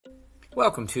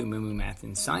Welcome to MooMooMath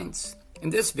in Science. In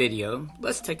this video,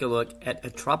 let's take a look at a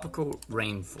tropical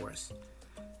rainforest.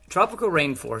 Tropical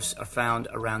rainforests are found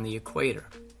around the equator.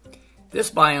 This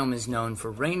biome is known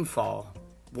for rainfall,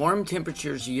 warm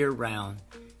temperatures year-round,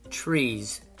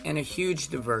 trees, and a huge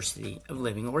diversity of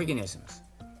living organisms.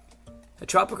 A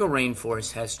tropical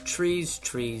rainforest has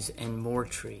trees, and more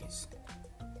trees.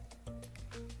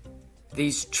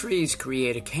 These trees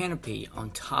create a canopy on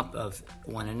top of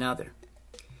one another.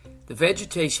 The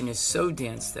vegetation is so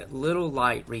dense that little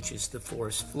light reaches the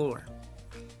forest floor.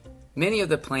 Many of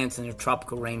the plants in a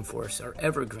tropical rainforest are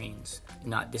evergreens,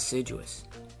 not deciduous.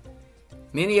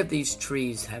 Many of these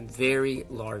trees have very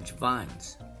large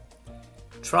vines.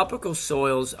 Tropical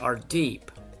soils are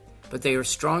deep, but they are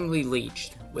strongly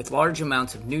leached, with large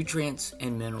amounts of nutrients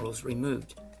and minerals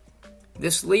removed.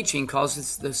 This leaching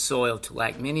causes the soil to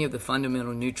lack many of the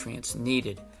fundamental nutrients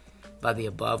needed by the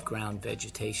above-ground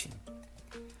vegetation.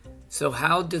 So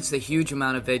how does the huge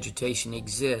amount of vegetation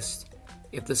exist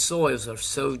if the soils are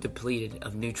so depleted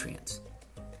of nutrients?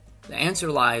 The answer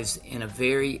lies in a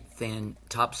very thin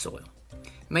topsoil,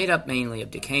 made up mainly of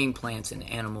decaying plants and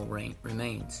animal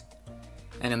remains.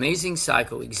 An amazing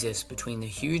cycle exists between the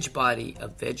huge body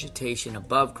of vegetation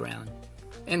above ground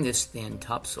and this thin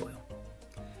topsoil.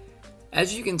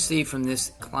 As you can see from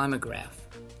this climate graph,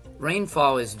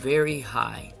 rainfall is very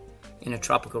high in a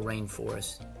tropical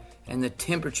rainforest, and the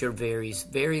temperature varies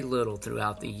very little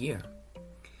throughout the year.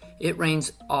 It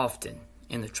rains often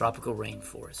in the tropical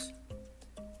rainforest.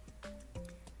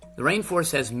 The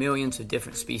rainforest has millions of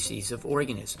different species of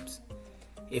organisms.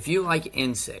 If you like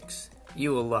insects,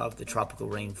 you will love the tropical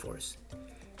rainforest.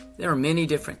 There are many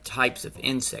different types of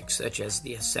insects, such as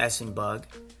the assassin bug,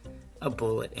 a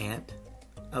bullet ant,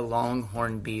 a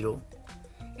longhorn beetle,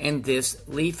 and this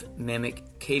leaf mimic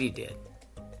katydid.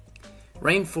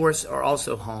 Rainforests are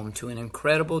also home to an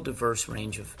incredible diverse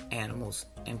range of animals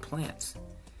and plants.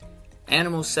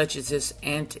 Animals such as this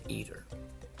anteater,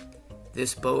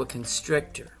 this boa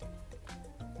constrictor,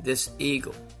 this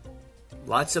eagle,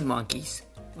 lots of monkeys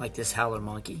like this howler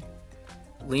monkey,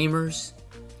 lemurs,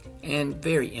 and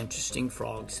very interesting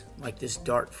frogs like this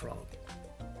dart frog.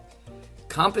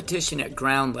 Competition at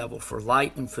ground level for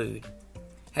light and food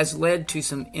has led to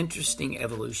some interesting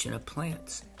evolution of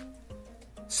plants.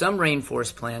 Some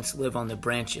rainforest plants live on the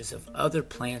branches of other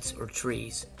plants or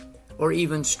trees, or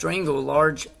even strangle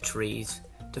large trees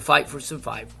to fight for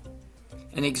survival.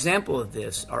 An example of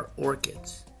this are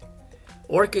orchids.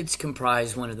 Orchids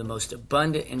comprise one of the most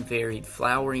abundant and varied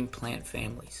flowering plant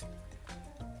families.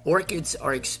 Orchids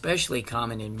are especially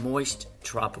common in moist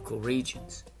tropical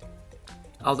regions.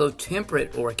 Although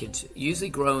temperate orchids usually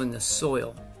grow in the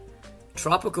soil,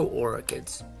 tropical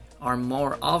orchids are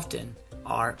more often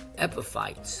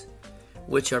epiphytes,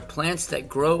 which are plants that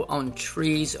grow on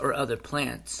trees or other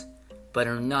plants, but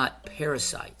are not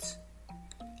parasites.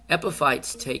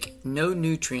 Epiphytes take no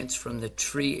nutrients from the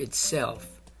tree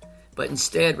itself, but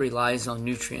instead relies on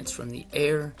nutrients from the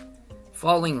air,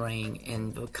 falling rain,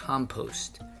 and the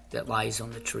compost that lies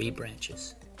on the tree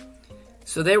branches.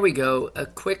 So there we go, a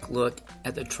quick look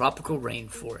at the tropical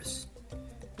rainforest.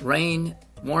 Rain,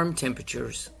 warm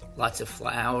temperatures, lots of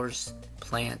flowers,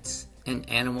 plants, and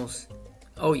animals.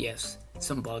 Oh yes,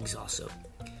 some bugs also.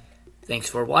 Thanks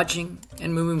for watching,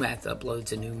 and MooMooMath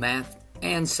uploads a new math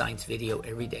and science video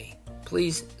every day.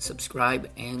 Please subscribe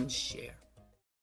and share.